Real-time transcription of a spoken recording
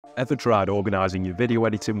Ever tried organising your video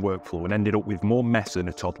editing workflow and ended up with more mess than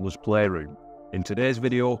a toddler's playroom? In today's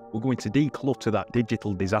video, we're going to declutter that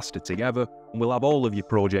digital disaster together, and we'll have all of your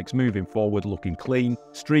projects moving forward looking clean,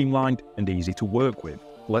 streamlined and easy to work with.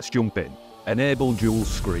 Let's jump in. Enable dual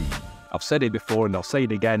screen. I've said it before and I'll say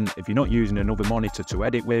it again, if you're not using another monitor to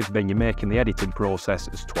edit with, then you're making the editing process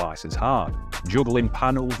twice as hard. Juggling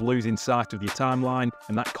panels, losing sight of your timeline,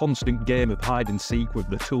 and that constant game of hide and seek with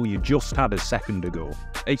the tool you just had a second ago.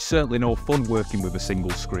 It's certainly no fun working with a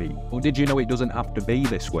single screen, but did you know it doesn't have to be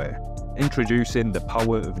this way? Introducing the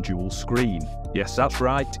power of dual screen. Yes, that's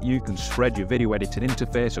right, you can spread your video editing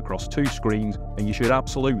interface across two screens, and you should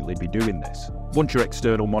absolutely be doing this. Once your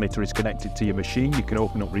external monitor is connected to your machine, you can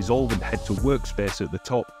open up Resolve and head to Workspace at the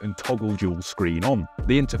top and toggle dual screen on.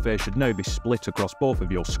 The interface should now be split across both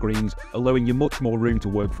of your screens, allowing you much more room to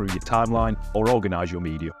work through your timeline or organise your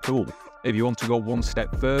media pool. If you want to go one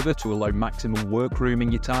step further to allow maximum workroom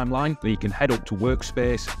in your timeline, then you can head up to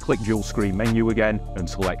Workspace, click dual screen menu again and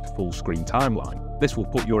select full screen timeline. This will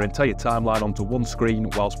put your entire timeline onto one screen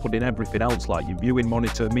whilst putting everything else like your viewing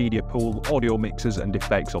monitor, media pool, audio mixers and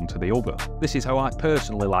effects onto the other. This is how I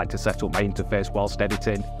personally like to set up my interface whilst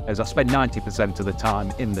editing, as I spend 90% of the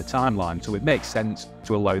time in the timeline, so it makes sense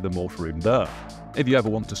to allow the most room there. If you ever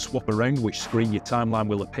want to swap around which screen your timeline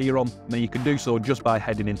will appear on, then you can do so just by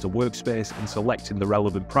heading into Workspace and selecting the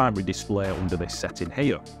relevant primary display under this setting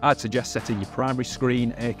here. I'd suggest setting your primary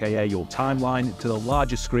screen, aka your timeline, to the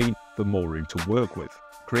larger screen for more room to work with.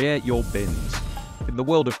 Create your bins. In the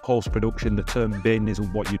world of post-production, the term bin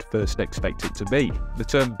isn't what you'd first expect it to be. The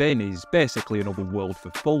term bin is basically another word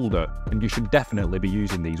for folder, and you should definitely be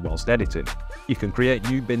using these whilst editing. You can create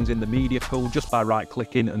new bins in the media pool just by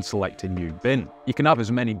right-clicking and selecting new bin. You can have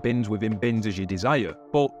as many bins within bins as you desire,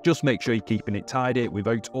 but just make sure you're keeping it tidy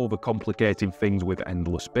without overcomplicating things with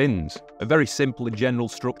endless bins. A very simple and general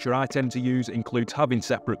structure I tend to use includes having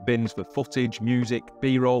separate bins for footage, music,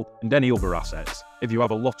 B-roll, and any other assets. If you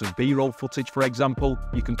have a lot of B-roll footage, for example,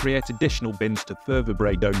 you can create additional bins to further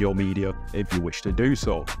break down your media if you wish to do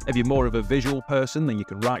so. If you're more of a visual person, then you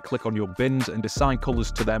can right-click on your bins and assign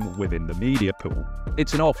colours to them within the media pool.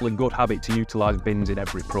 It's an awful and good habit to utilise bins in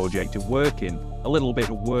every project you work in. A little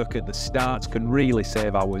bit of work at the start can really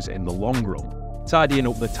save hours in the long run. Tidying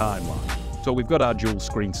up the timeline. So we've got our dual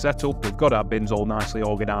screen set up, we've got our bins all nicely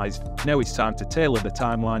organised. Now it's time to tailor the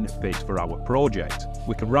timeline fit for our project.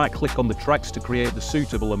 We can right click on the tracks to create the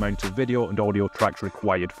suitable amount of video and audio tracks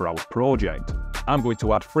required for our project. I'm going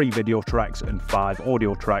to add 3 video tracks and 5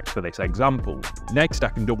 audio tracks for this example. Next, I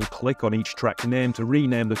can double click on each track name to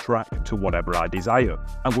rename the track to whatever I desire.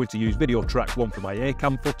 I'm going to use video track 1 for my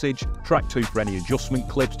ACAM footage, track 2 for any adjustment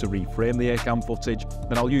clips to reframe the ACAM footage,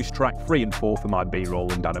 then I'll use track 3 and 4 for my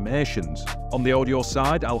B-roll and animations. On the audio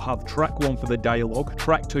side, I'll have track 1 for the dialogue,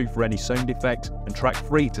 track 2 for any sound effects, and track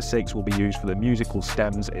 3 to 6 will be used for the musical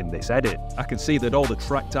stems in this edit. I can see that all the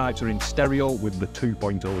track types are in stereo with the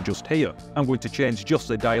 2.0 just here. I'm going to change just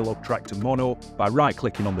the dialogue track to mono by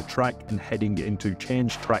right-clicking on the track and heading into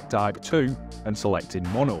Change Track Type to and selecting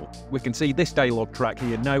mono. We can see this dialogue track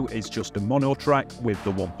here now is just a mono track with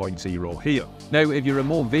the 1.0 here. Now, if you're a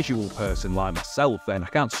more visual person like myself, then I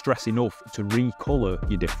can't stress enough to recolor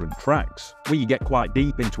your different tracks. When you get quite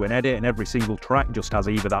deep into an edit and every single track just has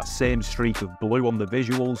either that same streak of blue on the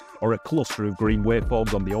visuals or a cluster of green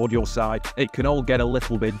waveforms on the audio side, it can all get a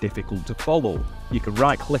little bit difficult to follow. You can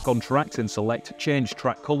right-click on tracks and select Change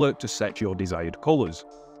Track Color to set your desired colors.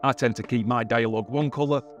 I tend to keep my dialogue one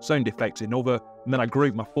colour, sound effects another, and then I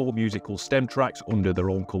group my 4 musical stem tracks under their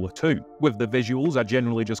own colour too. With the visuals, I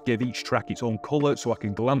generally just give each track its own colour so I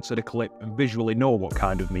can glance at a clip and visually know what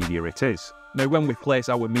kind of media it is. Now when we place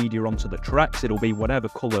our media onto the tracks, it'll be whatever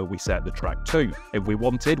colour we set the track to. If we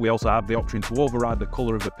wanted, we also have the option to override the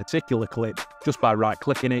colour of a particular clip just by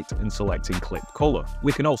right-clicking it and selecting Clip Colour.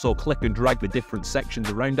 We can also click and drag the different sections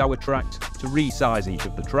around our tracks to resize each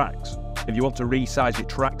of the tracks. If you want to resize your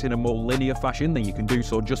track in a more linear fashion, then you can do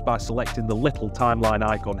so just by selecting the little timeline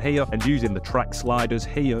icon here and using the track sliders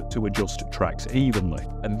here to adjust tracks evenly.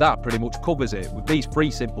 And that pretty much covers it. With these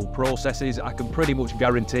 3 simple processes, I can pretty much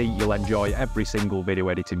guarantee you'll enjoy every single video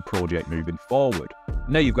editing project moving forward.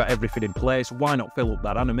 Now you've got everything in place, why not fill up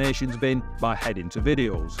that animations bin by heading to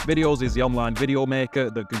Viddyoze. Viddyoze is the online video maker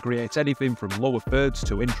that can create anything from lower thirds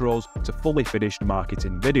to intros to fully finished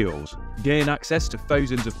marketing videos. Gain access to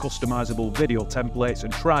thousands of customizable video templates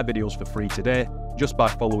and try Viddyoze for free today just by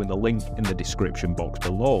following the link in the description box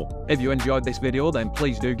below. If you enjoyed this video, then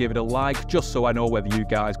please do give it a like just so I know whether you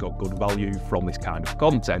guys got good value from this kind of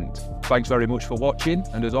content. Thanks very much for watching,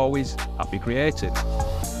 and as always, happy creating.